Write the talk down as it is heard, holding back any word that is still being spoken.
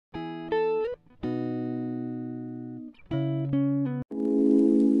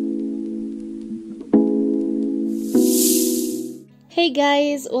Hey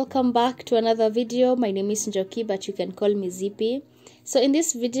guys, welcome back to another video. My name is Njoki, but you can call me Zippy. So in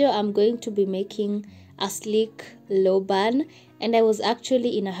this video I'm going to be making a sleek low bun, and I was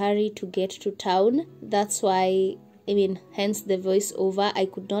actually in a hurry to get to town. That's why, hence the voiceover. I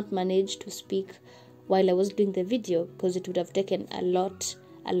could not manage to speak while I was doing the video because it would have taken a lot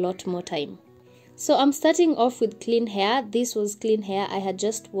more time. So I'm starting off with clean hair. This was clean hair. I had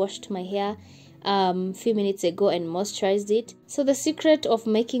just washed my hair few minutes ago and moisturized it. So the secret of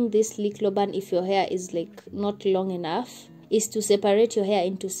making this sleek low bun, if your hair is like not long enough, is to separate your hair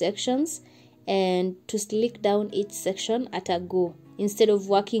into sections and to slick down each section at a go, instead of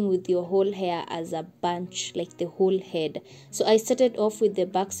working with your whole hair as a bunch, like the whole head. So I started off with the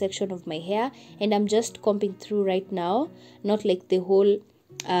back section of my hair, and I'm just combing through right now, not like the whole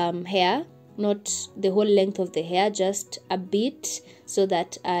hair, not the whole length of the hair, just a bit, so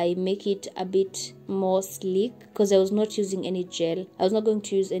that I make it a bit more sleek, because I was not using any gel. I was not going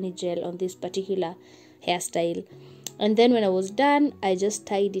to use any gel on this particular hairstyle. And then when I was done, I just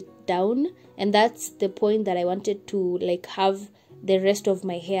tied it down, and that's the point that I wanted to like have the rest of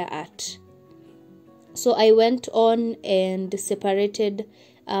my hair at. So I went on and separated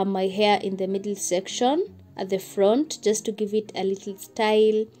my hair in the middle section at the front, just to give it a little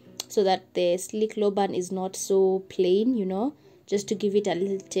style, so that the sleek low bun is not so plain, you know, just to give it a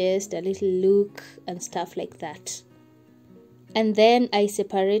little taste, a little look and stuff like that. And then I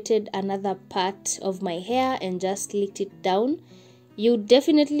separated another part of my hair and just slicked it down. You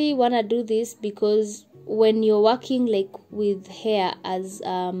definitely want to do this, because when you're working like with hair as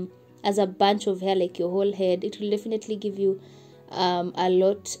a bunch of hair, like your whole head, it will definitely give you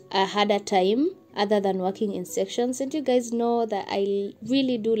a harder time other than working in sections. And you guys know that I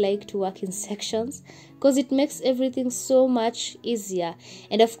really do like to work in sections, because it makes everything so much easier.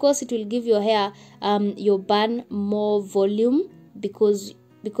 And of course it will give your hair, your bun, more volume, because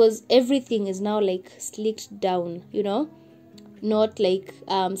everything is now like slicked down, you know, not like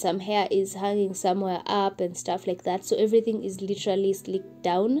some hair is hanging somewhere up and stuff like that. So everything is literally slicked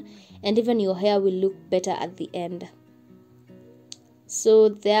down, and even your hair will look better at the end. So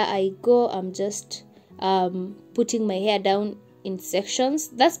there I go. I'm just putting my hair down in sections.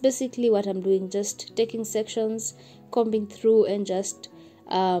 That's basically what I'm doing, just taking sections, combing through, and just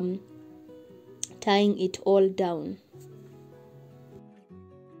tying it all down.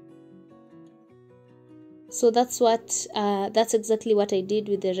 So that's exactly what I did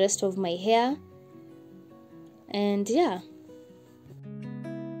with the rest of my hair. And yeah.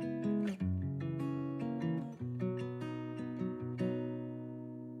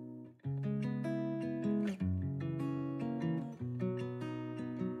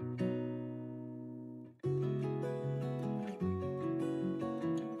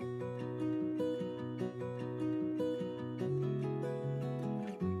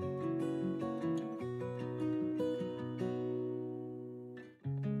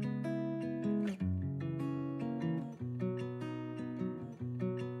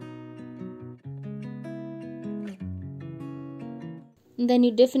 Then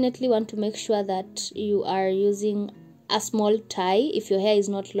you definitely want to make sure that you are using a small tie if your hair is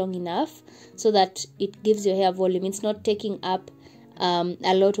not long enough, so that it gives your hair volume. It's not taking up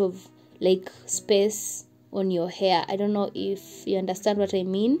a lot of like space on your hair. I don't know if you understand what I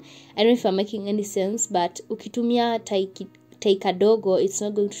mean. I don't know if I'm making any sense, but ukitumia tie kadogo, it's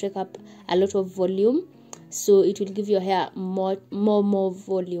not going to take up a lot of volume, so it will give your hair more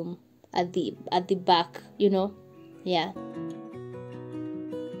volume at the back, you know. Yeah.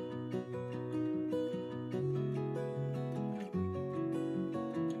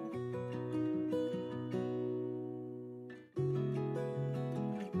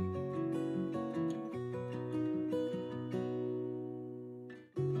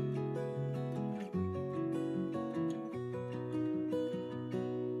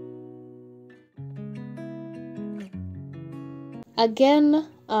 Again,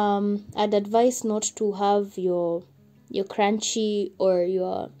 I'd advise not to have your crunchy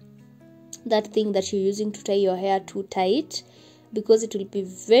or that thing that you're using to tie your hair too tight, because it will be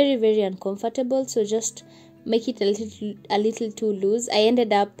very uncomfortable. So just make it a little too loose. I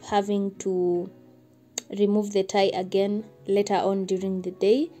ended up having to remove the tie again later on during the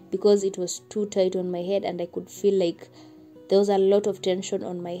day, because it was too tight on my head and I could feel like there was a lot of tension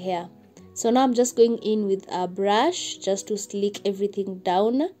on my hair. So now I'm just going in with a brush just to slick everything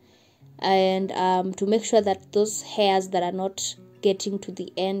down, and to make sure that those hairs that are not getting to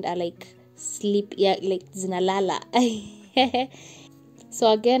the end are like like zinalala.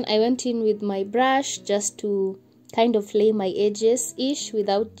 So again, I went in with my brush just to kind of lay my edges ish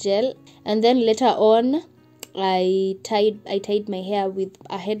without gel, and then later on I tied my hair with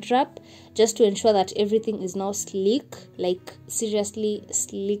a head wrap just to ensure that everything is now sleek, like seriously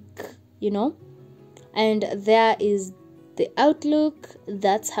sleek, you know. And there is the outlook.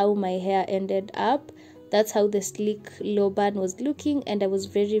 That's how my hair ended up. That's how the sleek low bun was looking, and I was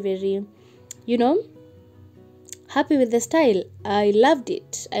very, very, you know, happy with the style. I loved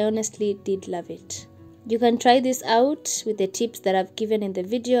it. I honestly did love it. You can try this out with the tips that I've given in the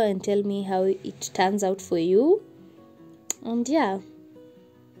video and tell me how it turns out for you. And yeah,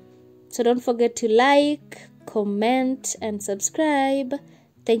 so don't forget to like, comment, and subscribe.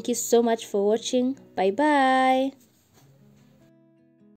 Thank you so much for watching. Bye bye.